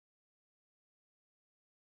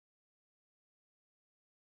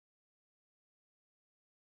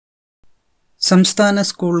സംസ്ഥാന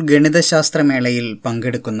സ്കൂൾ ഗണിതശാസ്ത്രമേളയിൽ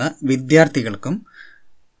പങ്കെടുക്കുന്ന വിദ്യാർത്ഥികൾക്കും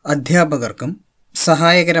അധ്യാപകർക്കും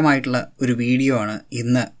സഹായകരമായിട്ടുള്ള ഒരു വീഡിയോ ആണ്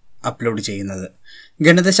ഇന്ന് അപ്ലോഡ് ചെയ്യുന്നത്.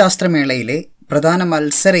 ഗണിതശാസ്ത്രമേളയിലെ പ്രധാന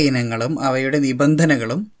മത്സര ഇനങ്ങളും അവയുടെ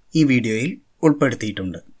നിബന്ധനകളും ഈ വീഡിയോയിൽ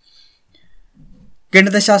ഉൾപ്പെടുത്തിയിട്ടുണ്ട്.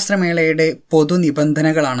 ഗണിതശാസ്ത്രമേളയുടെ പൊതു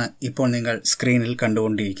നിബന്ധനകളാണ് ഇപ്പോൾ നിങ്ങൾ സ്ക്രീനിൽ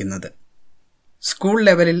കണ്ടുകൊണ്ടിരിക്കുന്നത്. സ്കൂൾ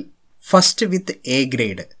ലെവലിൽ ഫസ്റ്റ് വിത്ത് എ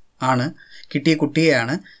ഗ്രേഡ് ആണ് കിട്ടിയ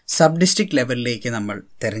കുട്ടിയെയാണ് സബ് ഡിസ്ട്രിക്ട് ലെവലിലേക്ക് നമ്മൾ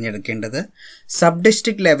തിരഞ്ഞെടുക്കേണ്ടത്. സബ്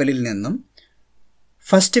ഡിസ്ട്രിക്ട് ലെവലിൽ നിന്നും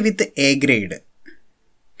ഫസ്റ്റ് വിത്ത് എ ഗ്രേഡ്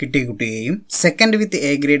കിട്ടിയ കുട്ടിയെയും സെക്കൻഡ് വിത്ത്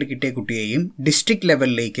എ ഗ്രേഡ് കിട്ടിയ കുട്ടിയെയും ഡിസ്ട്രിക്ട്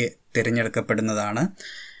ലെവലിലേക്ക് തിരഞ്ഞെടുക്കപ്പെടുന്നതാണ്.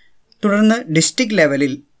 തുടർന്ന് ഡിസ്ട്രിക്ട്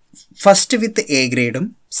ലെവലിൽ first with a ഗ്രേഡും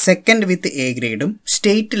second with a ഗ്രേഡും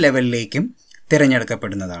state ലെവലിലേക്കും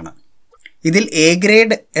തിരഞ്ഞെടുക്കപ്പെടുന്നതാണ്. ഇതിൽ എ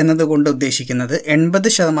ഗ്രേഡ് എന്നതുകൊണ്ട് ഉദ്ദേശിക്കുന്നത്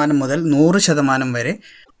 80% മുതൽ 100% വരെ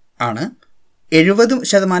ആണ്.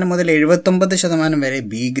 70% മുതൽ 79% വരെ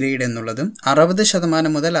ബി ഗ്രേഡ് എന്നുള്ളതും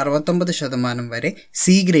 60% മുതൽ 69% വരെ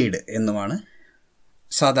സി ഗ്രേഡ് എന്നുമാണ്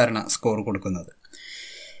സാധാരണ സ്കോർ കൊടുക്കുന്നത്.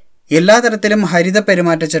 എല്ലാ തരത്തിലും ഹരിത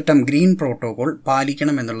പെരുമാറ്റച്ചട്ടം ഗ്രീൻ പ്രോട്ടോകോൾ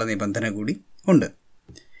പാലിക്കണം എന്നുള്ള നിബന്ധന കൂടി ഉണ്ട്.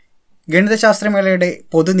 ഗണിതശാസ്ത്രമേളയുടെ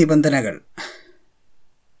പൊതു നിബന്ധനകൾ: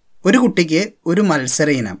 ഒരു കുട്ടിക്ക് ഒരു മത്സര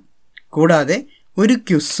ഇനം കൂടാതെ ഒരു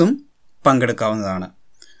ക്വിസും പങ്കെടുക്കാവുന്നതാണ്.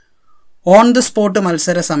 ഓൺ ദ സ്പോട്ട്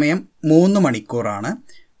മത്സര സമയം 3 മണിക്കൂറാണ്.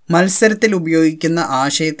 മത്സരത്തിൽ ഉപയോഗിക്കുന്ന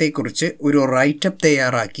ആശയത്തെക്കുറിച്ച് ഒരു റൈറ്റപ്പ്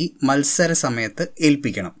തയ്യാറാക്കി മത്സര സമയത്ത്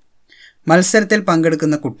ഏൽപ്പിക്കണം. മത്സരത്തിൽ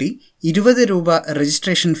പങ്കെടുക്കുന്ന കുട്ടി 20 രൂപ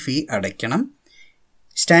രജിസ്ട്രേഷൻ ഫീ അടയ്ക്കണം.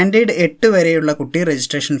 സ്റ്റാൻഡേർഡ് 8 വരെയുള്ള കുട്ടി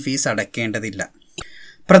രജിസ്ട്രേഷൻ ഫീസ് അടയ്ക്കേണ്ടതില്ല.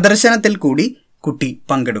 പ്രദർശനത്തിൽ കൂടി കുട്ടി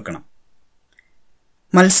പങ്കെടുക്കണം.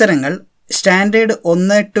 മത്സരങ്ങൾ സ്റ്റാൻഡേർഡ്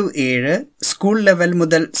 1 to 7 സ്കൂൾ ലെവൽ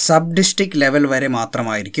മുതൽ സബ് ഡിസ്ട്രിക്ട് ലെവൽ വരെ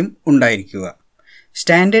മാത്രമായിരിക്കും ഉണ്ടായിരിക്കുക.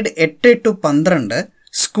 സ്റ്റാൻഡേർഡ് 8 to 12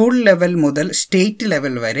 സ്കൂൾ ലെവൽ മുതൽ സ്റ്റേറ്റ്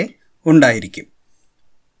ലെവൽ വരെ ഉണ്ടായിരിക്കും.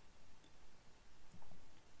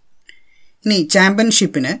 ഇനി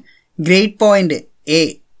ചാമ്പ്യൻഷിപ്പിന് ഗ്രേഡ് പോയിന്റ് എ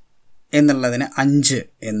എന്നുള്ളതിന് 5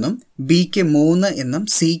 എന്നും ബിക്ക് 3 എന്നും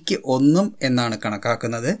സിക്ക് 1 എന്നാണ്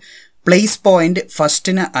കണക്കാക്കുന്നത്. പ്ലേസ് പോയിന്റ്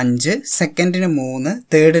ഫസ്റ്റിന് 5, സെക്കൻഡിന് 3,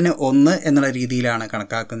 തേർഡിന് 1 എന്നുള്ള രീതിയിലാണ്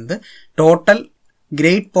കണക്കാക്കുന്നത്. Total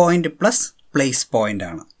grade point plus place point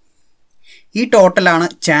ആണ്. ഈ ടോട്ടലാണ്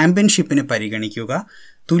ചാമ്പ്യൻഷിപ്പിന് പരിഗണിക്കുക.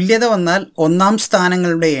 തുല്യത വന്നാൽ ഒന്നാം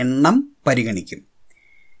സ്ഥാനങ്ങളുടെ എണ്ണം പരിഗണിക്കും.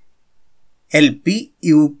 LP,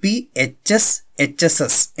 UP, HS,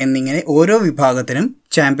 HSS എന്നിങ്ങനെ ഓരോ വിഭാഗത്തിനും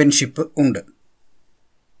ചാമ്പ്യൻഷിപ്പ് ഉണ്ട്.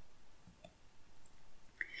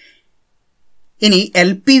 ഇനി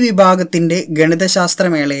LP വിഭാഗത്തിൻ്റെ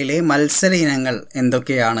ഗണിതശാസ്ത്രമേളയിലെ മത്സര ഇനങ്ങൾ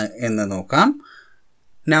എന്തൊക്കെയാണ് എന്ന് നോക്കാം.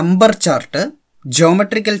 Number chart,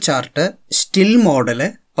 geometrical chart, still model,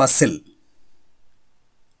 puzzle.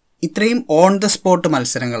 ഇത്രയും ഓൺ ദ സ്പോട്ട്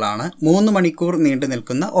മത്സരങ്ങളാണ്. 3 മണിക്കൂർ നീണ്ടു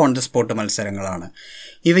നിൽക്കുന്ന ഓൺ ദ സ്പോട്ട് മത്സരങ്ങളാണ്.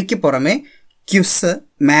 ഇവയ്ക്ക് പുറമെ ക്വിസ്,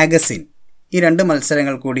 മാഗസിൻ, ഈ 2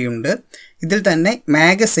 മത്സരങ്ങൾ കൂടിയുണ്ട്. ഇതിൽ തന്നെ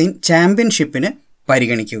മാഗസിൻ ചാമ്പ്യൻഷിപ്പിന്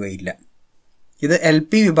പരിഗണിക്കുകയില്ല. ഇത്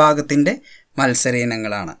LP വിഭാഗത്തിൻ്റെ മത്സര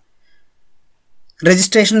ഇനങ്ങളാണ്.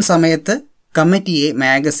 രജിസ്ട്രേഷൻ സമയത്ത് കമ്മിറ്റിയെ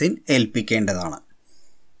മാഗസിൻ ഏൽപ്പിക്കേണ്ടതാണ്.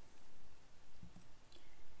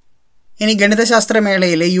 ഇനി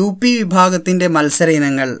ഗണിതശാസ്ത്രമേളയിലെ UP വിഭാഗത്തിൻ്റെ മത്സര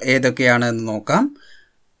ഇനങ്ങൾ ഏതൊക്കെയാണെന്ന് നോക്കാം.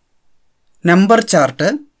 Number chart,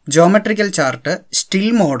 geometrical chart, still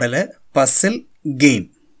model, puzzle, game.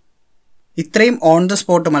 ഇത്രയും ഓൺ ദ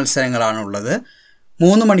സ്പോട്ട് മത്സരങ്ങളാണുള്ളത്.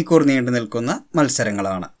 3 മണിക്കൂർ നീണ്ടു നിൽക്കുന്ന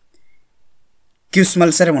മത്സരങ്ങളാണ്. ക്വിസ്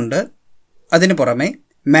മത്സരമുണ്ട്. അതിനു പുറമെ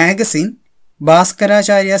magazine,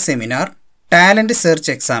 Bhaskaracharya seminar, talent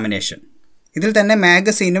search examination. ഇതിൽ തന്നെ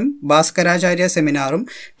മാഗസീനും ഭാസ്കരാചാര്യ സെമിനാറും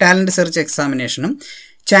ടാലൻറ്റ് സെർച്ച് എക്സാമിനേഷനും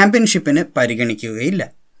ചാമ്പ്യൻഷിപ്പിന് പരിഗണിക്കുകയില്ല.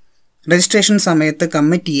 രജിസ്ട്രേഷൻ സമയത്ത്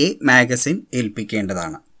കമ്മിറ്റിയെ മാഗസിൻ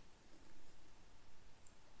ഏൽപ്പിക്കേണ്ടതാണ്.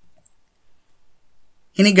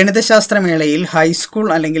 ഇനി ഗണിതശാസ്ത്രമേളയിൽ ഹൈസ്കൂൾ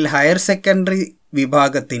അല്ലെങ്കിൽ ഹയർ സെക്കൻഡറി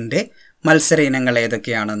വിഭാഗത്തിൻ്റെ മത്സര ഇനങ്ങൾ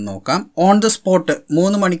ഏതൊക്കെയാണെന്ന് നോക്കാം. ഓൺ ദ സ്പോട്ട്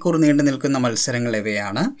 3 മണിക്കൂർ നീണ്ടു നിൽക്കുന്ന മത്സരങ്ങൾ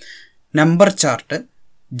ഇവയാണ്: number chart,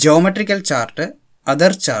 geometrical chart,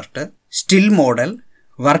 other chart, still model,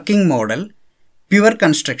 working model, pure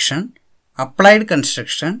construction, applied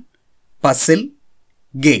construction, puzzle,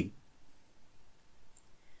 game.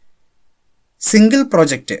 Single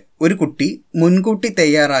project, ഒരു കുട്ടി മുൻകൂട്ടി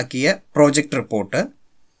തയ്യാറാക്കിയ പ്രോജക്റ്റ് റിപ്പോർട്ട്.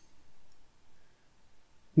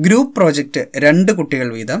 ഗ്രൂപ്പ് പ്രോജക്റ്റ് 2 കുട്ടികൾ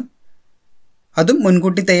വീതം, അതും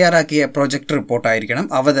മുൻകൂട്ടി തയ്യാറാക്കിയ പ്രോജക്റ്റ് റിപ്പോർട്ടായിരിക്കണം.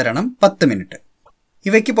 അവതരണം 10 മിനിറ്റ്.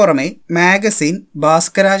 ഇവയ്ക്ക് പുറമെ magazine,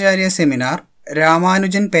 Bhaskaracharya seminar,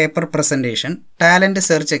 Ramanujan paper presentation, talent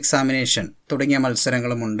search examination തുടങ്ങിയ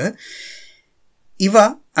മത്സരങ്ങളുമുണ്ട്. ഇവ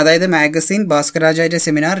അതായത് magazine, Bhaskaracharya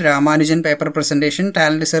seminar, Ramanujan paper presentation,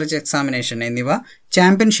 talent search examination എന്നിവ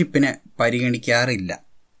ചാമ്പ്യൻഷിപ്പിന് പരിഗണിക്കാറില്ല.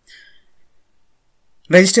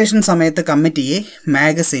 രജിസ്ട്രേഷൻ സമയത്ത് കമ്മിറ്റിയെ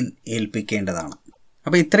മാഗസിൻ ഏൽപ്പിക്കേണ്ടതാണ്.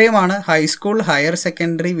 അപ്പോൾ ഇത്രയുമാണ് ഹൈസ്കൂൾ ഹയർ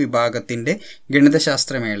സെക്കൻഡറി വിഭാഗത്തിൻ്റെ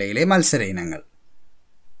ഗണിതശാസ്ത്രമേളയിലെ മത്സര ഇനങ്ങൾ.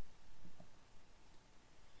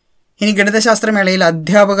 ഇനി ഗണിതശാസ്ത്രമേളയിൽ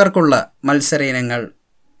അധ്യാപകർക്കുള്ള മത്സര ഇനങ്ങൾ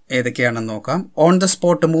ഏതൊക്കെയാണെന്ന് നോക്കാം. ഓൺ ദ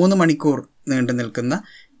സ്പോട്ട് 3 മണിക്കൂർ നീണ്ടു നിൽക്കുന്ന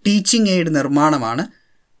ടീച്ചിങ് എയ്ഡ് നിർമ്മാണമാണ്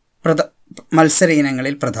മത്സര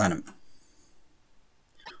ഇനങ്ങളിൽ പ്രധാനം.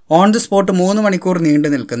 ഓൺ ദ സ്പോട്ട് 3 മണിക്കൂർ നീണ്ടു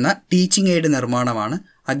നിൽക്കുന്ന ടീച്ചിങ് എയ്ഡ് നിർമ്മാണമാണ്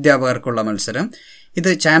അധ്യാപകർക്കുള്ള മത്സരം. ഇത്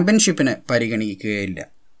ചാമ്പ്യൻഷിപ്പിന് പരിഗണിക്കുകയില്ല.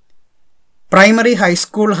 പ്രൈമറി,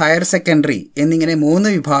 ഹൈസ്കൂൾ, ഹയർ സെക്കൻഡറി എന്നിങ്ങനെ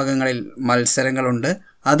 3 വിഭാഗങ്ങളിൽ മത്സരങ്ങളുണ്ട്.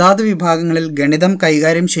 അതാത് വിഭാഗങ്ങളിൽ ഗണിതം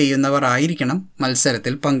കൈകാര്യം ചെയ്യുന്നവർ ആയിരിക്കണം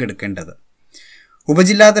മത്സരത്തിൽ പങ്കെടുക്കേണ്ടത്.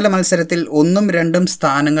 ഉപജില്ലാതല മത്സരത്തിൽ 1ഉം 2ഉം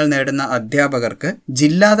സ്ഥാനങ്ങൾ നേടുന്ന അധ്യാപകർക്ക്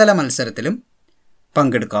ജില്ലാതല മത്സരത്തിലും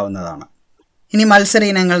പങ്കെടുക്കാവുന്നതാണ്. ഇനി മത്സര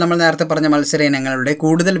ഇനങ്ങൾ, നമ്മൾ നേരത്തെ പറഞ്ഞ മത്സര ഇനങ്ങളുടെ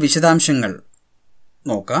കൂടുതൽ വിശദാംശങ്ങൾ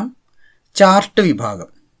നോക്കാം. ചാർട്ട് വിഭാഗം.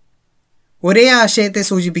 ഒരേ ആശയത്തെ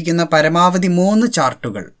സൂചിപ്പിക്കുന്ന പരമാവധി 3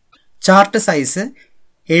 ചാർട്ടുകൾ. Chart size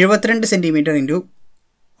 72 centimetre ×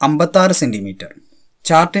 56 centimetre.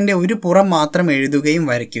 ചാർട്ടിൻ്റെ ഒരു പുറം മാത്രം എഴുതുകയും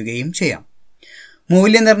വരയ്ക്കുകയും ചെയ്യാം.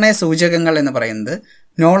 മൂല്യനിർണ്ണയ സൂചകങ്ങൾ എന്ന് പറയുന്നത്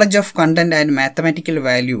knowledge of content and mathematical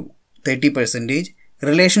value 30%,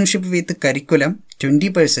 relationship with curriculum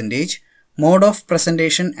 20%, mode of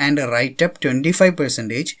presentation and write up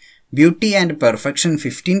 25%, beauty and perfection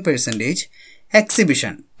 15%,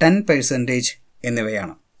 exhibition 10%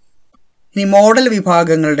 എന്നിവയാണ്. ഇനി മോഡൽ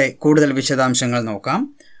വിഭാഗങ്ങളുടെ കൂടുതൽ വിശദാംശങ്ങൾ നോക്കാം.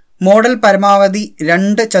 മോഡൽ പരമാവധി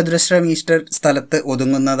 2 ചതുരശ്ര മീറ്റർ സ്ഥലത്ത്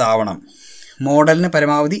ഒതുങ്ങുന്നതാവണം. മോഡലിന്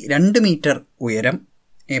പരമാവധി 2 മീറ്റർ ഉയരം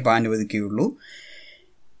അനുവദിക്കുകയുള്ളൂ.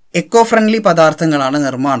 എക്കോ ഫ്രണ്ട്ലി പദാർത്ഥങ്ങളാണ്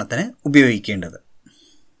നിർമ്മാണത്തിന് ഉപയോഗിക്കേണ്ടത്.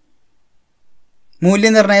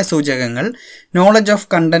 മൂല്യനിർണ്ണയ സൂചകങ്ങൾ knowledge of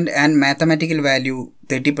content and mathematical value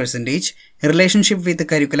 30%, relationship with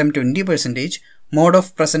curriculum 20%, mode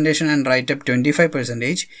of presentation and write up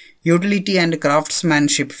 25%, utility and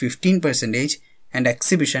craftsmanship 15% and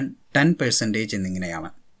exhibition 10% എന്നിങ്ങനെയാണ്.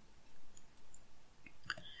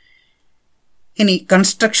 ഇനി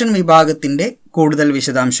കൺസ്ട്രക്ഷൻ വിഭാഗത്തിൻ്റെ കൂടുതൽ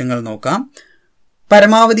വിശദാംശങ്ങൾ നോക്കാം.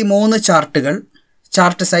 പരമാവധി 3 ചാർട്ടുകൾ.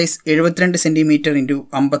 Chart size 72 centimetre ×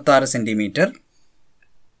 56 centimetre.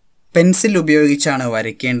 Pencil ഉപയോഗിച്ചാണ്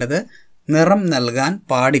വരയ്ക്കേണ്ടത്. നിറം നൽകാൻ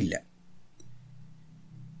പാടില്ല.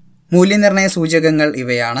 മൂല്യനിർണ്ണയ സൂചകങ്ങൾ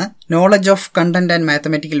ഇവയാണ്. Knowledge of content and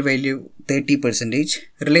mathematical value 30%,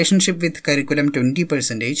 relationship with curriculum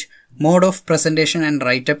 20%, mode of presentation and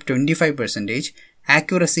write up 25%,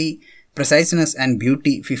 accuracy, preciseness and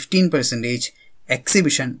beauty 15%,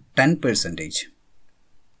 exhibition 10%.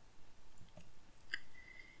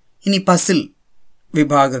 ഇനി പസിൽ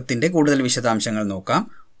വിഭാഗത്തിൻ്റെ കൂടുതൽ വിശദാംശങ്ങൾ നോക്കാം.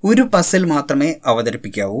 ഒരു പസിൽ മാത്രമേ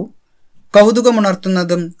അവതരിപ്പിക്കാവൂ.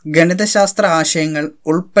 കൗതുകമുണർത്തുന്നതും ഗണിതശാസ്ത്ര ആശയങ്ങൾ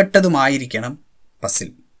ഉൾപ്പെട്ടതുമായിരിക്കണം പസിൽ.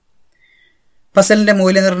 പസിലിൻ്റെ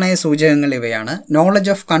മൂല്യനിർണ്ണയ സൂചകങ്ങൾ ഇവയാണ്.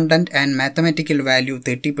 Knowledge of content and mathematical value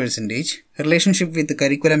 30%, relationship with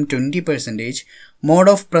curriculum 20%,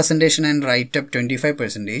 mode of presentation and write up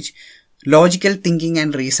 25%, logical thinking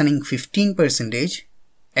and reasoning 15%,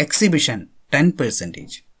 exhibition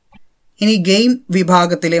 10%. ഇനി ഗെയിം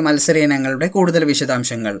വിഭാഗത്തിലെ മത്സര ഇനങ്ങളുടെ കൂടുതൽ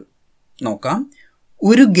വിശദാംശങ്ങൾ നോക്കാം.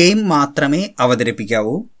 ഒരു ഗെയിം മാത്രമേ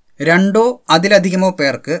അവതരിപ്പിക്കാവൂ. 2ഓ അതിലധികമോ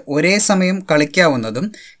പേർക്ക് ഒരേ സമയം കളിക്കാവുന്നതും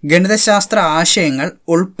ഗണിതശാസ്ത്ര ആശയങ്ങൾ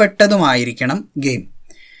ഉൾപ്പെട്ടതുമായിരിക്കണം ഗെയിം.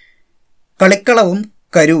 കളിക്കളവും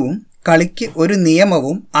കരുവും കളിക്ക് ഒരു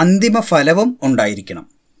നിയമവും അന്തിമ ഫലവും ഉണ്ടായിരിക്കണം.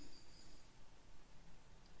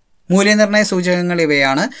 മൂല്യനിർണ്ണയ സൂചകങ്ങൾ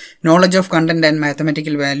ഇവയാണ്. Knowledge of content and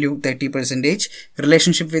mathematical value 30%,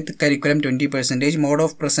 relationship with curriculum 20%, mode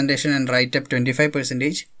of presentation and write up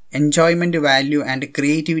 25%, enjoyment value and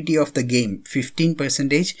creativity of the game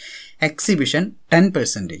 15%, exhibition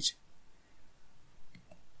 10%.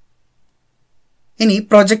 ഇനി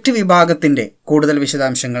പ്രൊജക്റ്റ് വിഭാഗത്തിൻ്റെ കൂടുതൽ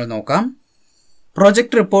വിശദാംശങ്ങൾ നോക്കാം.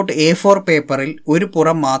 പ്രൊജക്റ്റ് റിപ്പോർട്ട് A4 പേപ്പറിൽ ഒരു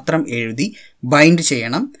പുറം മാത്രം എഴുതി ബൈൻഡ്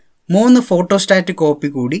ചെയ്യണം. 3 ഫോട്ടോസ്റ്റാറ്റ് കോപ്പി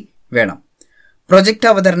കൂടി വേണം. പ്രൊജക്റ്റ്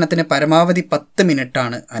അവതരണത്തിന് പരമാവധി 10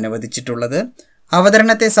 മിനിറ്റാണ് അനുവദിച്ചിട്ടുള്ളത്.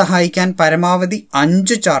 അവതരണത്തെ സഹായിക്കാൻ പരമാവധി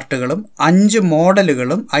 5 ചാർട്ടുകളും 5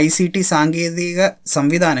 മോഡലുകളും ICT സാങ്കേതിക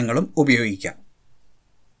സംവിധാനങ്ങളും ഉപയോഗിക്കാം.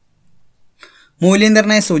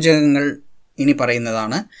 മൂല്യനിർണ്ണയ സൂചകങ്ങൾ ഇനി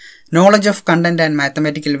പറയുന്നതാണ്. Knowledge of content and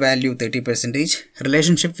mathematical value 30%,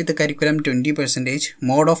 relationship with curriculum 20%,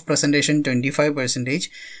 mode of presentation 25%,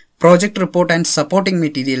 project report and supporting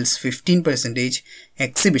materials 15%,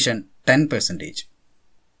 exhibition 10%.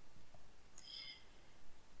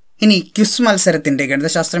 ഇനി ക്വിസ് മത്സരത്തിൻ്റെ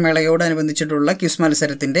ഗണിതശാസ്ത്രമേളയോടനുബന്ധിച്ചിട്ടുള്ള ക്വിസ്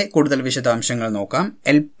മത്സരത്തിൻ്റെ കൂടുതൽ വിശദാംശങ്ങൾ നോക്കാം.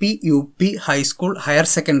 LP, UP, high school, higher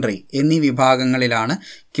secondary എന്നീ വിഭാഗങ്ങളിലാണ്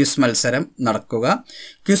ക്വിസ് മത്സരം നടക്കുക.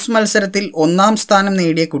 ക്വിസ് മത്സരത്തിൽ 1ാം സ്ഥാനം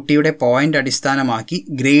നേടിയ കുട്ടിയുടെ പോയിന്റ് അടിസ്ഥാനമാക്കി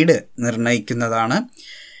ഗ്രേഡ് നിർണ്ണയിക്കുന്നതാണ്.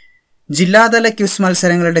 ജില്ലാതല ക്വിസ്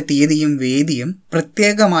മത്സരങ്ങളുടെ തീയതിയും വേദിയും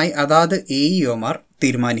പ്രത്യേകമായി അതാത് AEOമാർ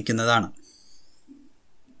തീരുമാനിക്കുന്നതാണ്.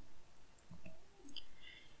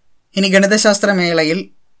 ഇനി ഗണിതശാസ്ത്രമേളയിൽ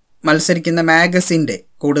മത്സരിക്കുന്ന മാഗസിൻ്റെ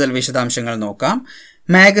കൂടുതൽ വിശദാംശങ്ങൾ നോക്കാം.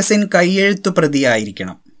 മാഗസിൻ കൈയെഴുത്തു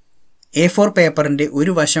പ്രതിയായിരിക്കണം. A4 പേപ്പറിൻ്റെ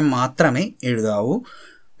ഒരു വശം മാത്രമേ എഴുതാവൂ.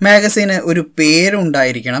 മാഗസിന് ഒരു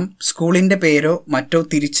പേരുണ്ടായിരിക്കണം. സ്കൂളിൻ്റെ പേരോ മറ്റോ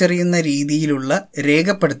തിരിച്ചറിയുന്ന രീതിയിലുള്ള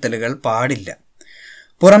രേഖപ്പെടുത്തലുകൾ പാടില്ല.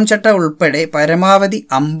 പുറംചട്ട ഉൾപ്പെടെ പരമാവധി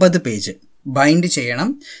 50 പേജ് ബൈൻഡ് ചെയ്യണം.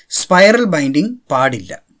 സ്പൈറൽ ബൈൻഡിംഗ്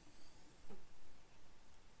പാടില്ല.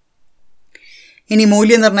 ഇനി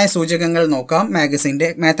മൂല്യനിർണ്ണയ സൂചകങ്ങൾ നോക്കാം. മാഗസിൻ്റെ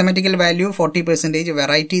mathematical value 40%,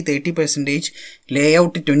 variety 30%,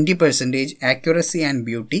 layout 20%, accuracy and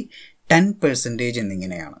beauty 10%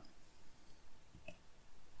 എന്നിങ്ങനെയാണ്.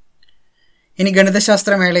 ഇനി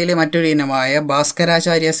ഗണിതശാസ്ത്രമേളയിലെ മറ്റൊരു ഇനമായ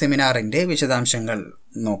ഭാസ്കരാചാര്യ സെമിനാറിൻ്റെ വിശദാംശങ്ങൾ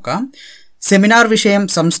നോക്കാം. സെമിനാർ വിഷയം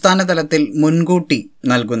സംസ്ഥാന തലത്തിൽ മുൻകൂട്ടി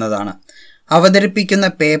നൽകുന്നതാണ്. അവതരിപ്പിക്കുന്ന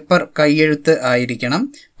പേപ്പർ കൈയെഴുത്ത് ആയിരിക്കണം.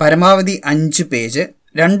 പരമാവധി 5 പേജ്.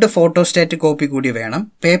 2 ഫോട്ടോസ്റ്റാറ്റ് കോപ്പി കൂടി വേണം.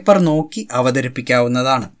 പേപ്പർ നോക്കി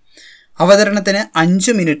അവതരിപ്പിക്കാവുന്നതാണ്. അവതരണത്തിന്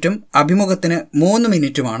 5 മിനിറ്റും അഭിമുഖത്തിന് 3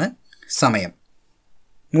 മിനിറ്റുമാണ് സമയം.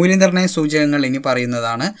 മൂല്യനിർണ്ണയ സൂചകങ്ങൾ ഇനി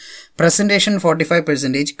പറയുന്നതാണ്. Presentation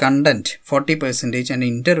 45%, content 40% and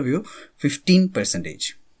interview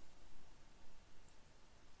 15%.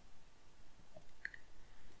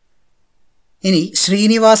 ഇനി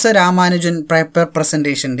ശ്രീനിവാസ രാമാനുജൻ പേപ്പർ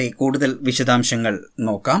പ്രസൻറ്റേഷൻ്റെ കൂടുതൽ വിശദാംശങ്ങൾ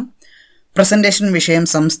നോക്കാം. പ്രസൻറ്റേഷൻ വിഷയം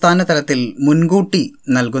സംസ്ഥാന തലത്തിൽ മുൻകൂട്ടി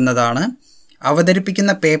നൽകുന്നതാണ്.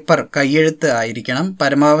 അവതരിപ്പിക്കുന്ന പേപ്പർ കൈയെഴുത്ത് ആയിരിക്കണം.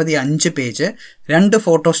 പരമാവധി 5 പേജ്. 2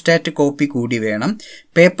 ഫോട്ടോസ്റ്റാറ്റ് കോപ്പി കൂടി വേണം.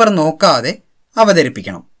 പേപ്പർ നോക്കാതെ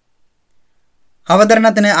അവതരിപ്പിക്കണം.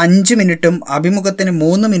 അവതരണത്തിന് 5 മിനിറ്റും അഭിമുഖത്തിന്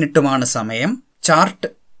 3 മിനിറ്റുമാണ് സമയം. ചാർട്ട്,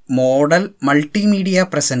 മോഡൽ, മൾട്ടിമീഡിയ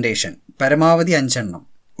പ്രസൻറ്റേഷൻ പരമാവധി 5 എണ്ണം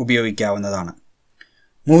ഉപയോഗിക്കാവുന്നതാണ്.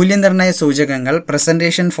 മൂല്യനിർണ്ണയ സൂചകങ്ങൾ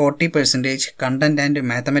presentation 40%, content and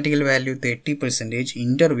mathematical value 30%,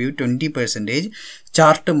 interview 20%,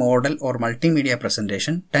 chart, model or multimedia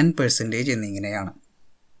presentation 10% എന്നിങ്ങനെയാണ്.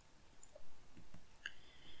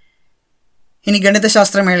 ഇനി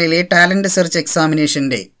ഗണിതശാസ്ത്രമേളയിലെ ടാലൻറ്റ് സെർച്ച്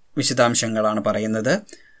എക്സാമിനേഷൻ്റെ വിശദാംശങ്ങളാണ് പറയുന്നത്.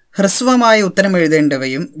 ഹ്രസ്വമായ ഉത്തരം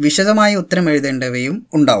എഴുതേണ്ടവയും വിശദമായ ഉത്തരം എഴുതേണ്ടവയും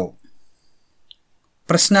ഉണ്ടാവും.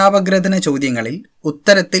 പ്രശ്നാപഗ്രഥന ചോദ്യങ്ങളിൽ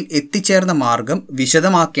ഉത്തരത്തിൽ എത്തിച്ചേർന്ന മാർഗം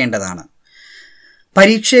വിശദമാക്കേണ്ടതാണ്.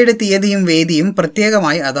 പരീക്ഷയുടെ തീയതിയും വേദിയും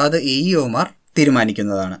പ്രത്യേകമായി അതാത് AEOമാർ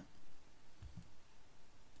തീരുമാനിക്കുന്നതാണ്.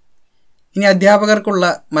 ഇനി അധ്യാപകർക്കുള്ള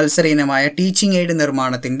മത്സര ഇനമായ ടീച്ചിങ് എയ്ഡ്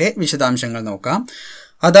നിർമ്മാണത്തിൻ്റെ വിശദാംശങ്ങൾ നോക്കാം.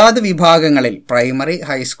 അതാത് വിഭാഗങ്ങളിൽ പ്രൈമറി,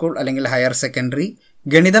 ഹൈസ്കൂൾ അല്ലെങ്കിൽ ഹയർ സെക്കൻഡറി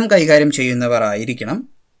ഗണിതം കൈകാര്യം ചെയ്യുന്നവർ ആയിരിക്കണം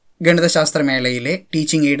ഗണിതശാസ്ത്രമേളയിലെ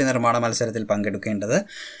ടീച്ചിങ് എയ്ഡ് നിർമ്മാണ മത്സരത്തിൽ പങ്കെടുക്കേണ്ടത്.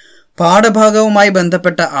 പാഠഭാഗവുമായി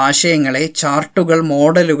ബന്ധപ്പെട്ട ആശയങ്ങളെ ചാർട്ടുകൾ,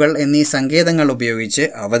 മോഡലുകൾ എന്നീ സങ്കേതങ്ങൾ ഉപയോഗിച്ച്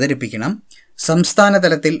അവതരിപ്പിക്കണം. സംസ്ഥാന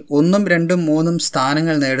തലത്തിൽ 1, 2, 3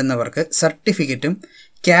 സ്ഥാനങ്ങൾ നേടുന്നവർക്ക് സർട്ടിഫിക്കറ്റും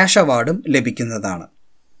ക്യാഷ് അവാർഡും ലഭിക്കുന്നതാണ്.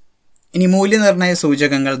 ഇനി മൂല്യനിർണ്ണയ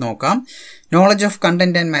സൂചകങ്ങൾ നോക്കാം. Knowledge of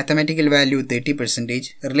content and mathematical value 30%,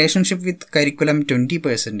 relationship with curriculum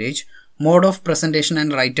 20%, mode of presentation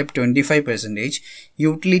and writeup 25%,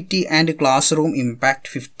 utility and class room impact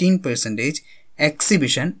 15%,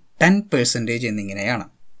 exhibition 10% എന്നിങ്ങനെയാണ്.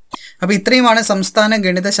 അപ്പോൾ ഇത്രയുമാണ് സംസ്ഥാന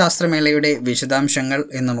ഗണിതശാസ്ത്രമേളയുടെ വിശദാംശങ്ങൾ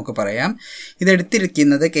എന്ന് നമുക്ക് പറയാം.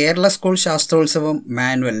 ഇതെടുത്തിരിക്കുന്നത് കേരള സ്കൂൾ ശാസ്ത്രോത്സവം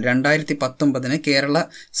മാനുവൽ 2019 കേരള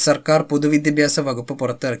സർക്കാർ പൊതുവിദ്യാഭ്യാസ വകുപ്പ്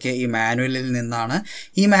പുറത്തിറക്കിയ ഈ മാനുവലിൽ നിന്നാണ്.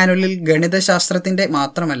 ഈ മാനുവലിൽ ഗണിതശാസ്ത്രത്തിൻ്റെ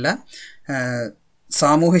മാത്രമല്ല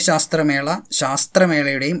സാമൂഹ്യശാസ്ത്രമേള,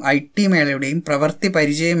 ശാസ്ത്രമേളയുടെയും IT മേളയുടെയും പ്രവൃത്തി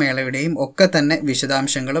പരിചയമേളയുടെയും ഒക്കെ തന്നെ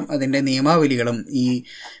വിശദാംശങ്ങളും അതിൻ്റെ നിയമാവലികളും ഈ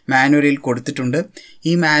മാനുവലിൽ കൊടുത്തിട്ടുണ്ട്.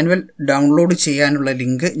 ഈ മാനുവൽ ഡൗൺലോഡ് ചെയ്യാനുള്ള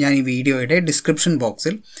ലിങ്ക് ഞാൻ ഈ വീഡിയോയുടെ ഡിസ്ക്രിപ്ഷൻ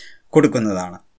ബോക്സിൽ കൊടുക്കുന്നതാണ്.